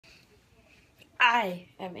I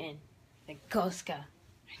am in Yokosuka,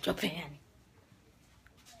 Japan.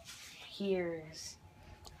 Here's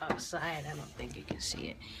outside. I don't think you can see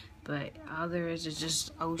it, but all there is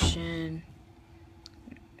just ocean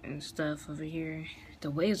and stuff over here. The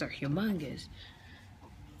waves are humongous.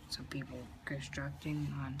 Some people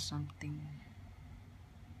constructing on something.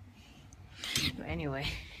 But anyway,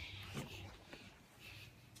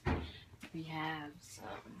 we have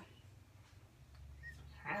some,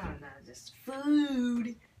 I don't know, just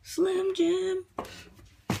food. Slim Jim.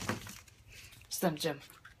 Slim Jim.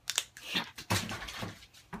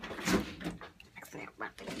 Actually, I'm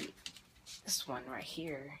about to eat this one right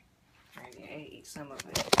here. I ate some of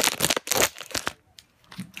it.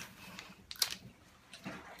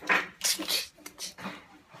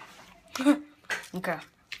 Okay.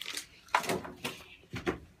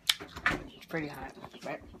 It's pretty hot,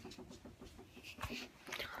 right?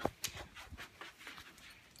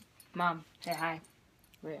 Mom, say hi.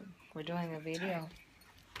 We're doing a video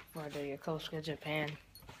for the Yokosuka, Japan.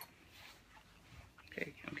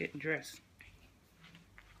 Okay, I'm getting dressed.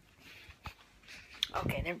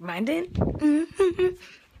 Okay, never mind then.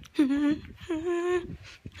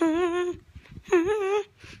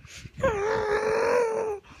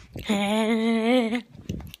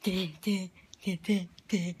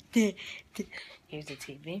 Here's the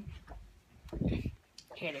TV.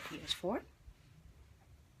 Here the PS4.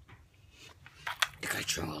 The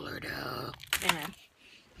controller though. And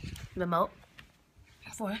remote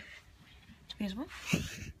for PS4.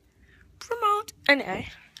 Remote. And a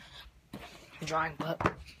drawing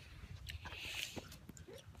book.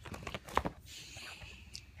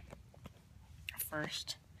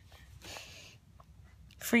 First.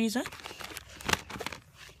 Frieza.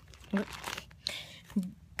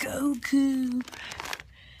 Goku.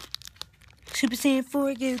 Super Saiyan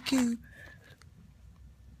 4 Goku.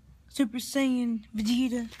 Super Saiyan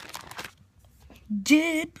Vegeta.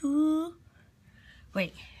 Deadpool.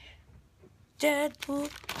 Wait. Deadpool.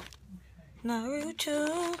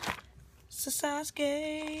 Naruto.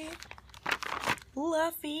 Sasuke.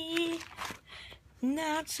 Luffy.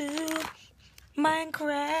 Natsu.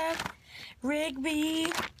 Minecraft.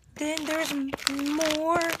 Rigby. Then there's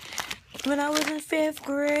more. When I was in 5th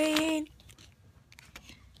grade.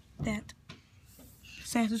 That.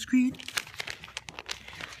 Assassin's Creed.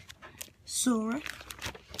 Sora.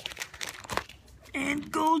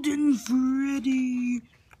 And Golden Freddy.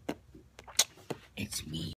 It's me.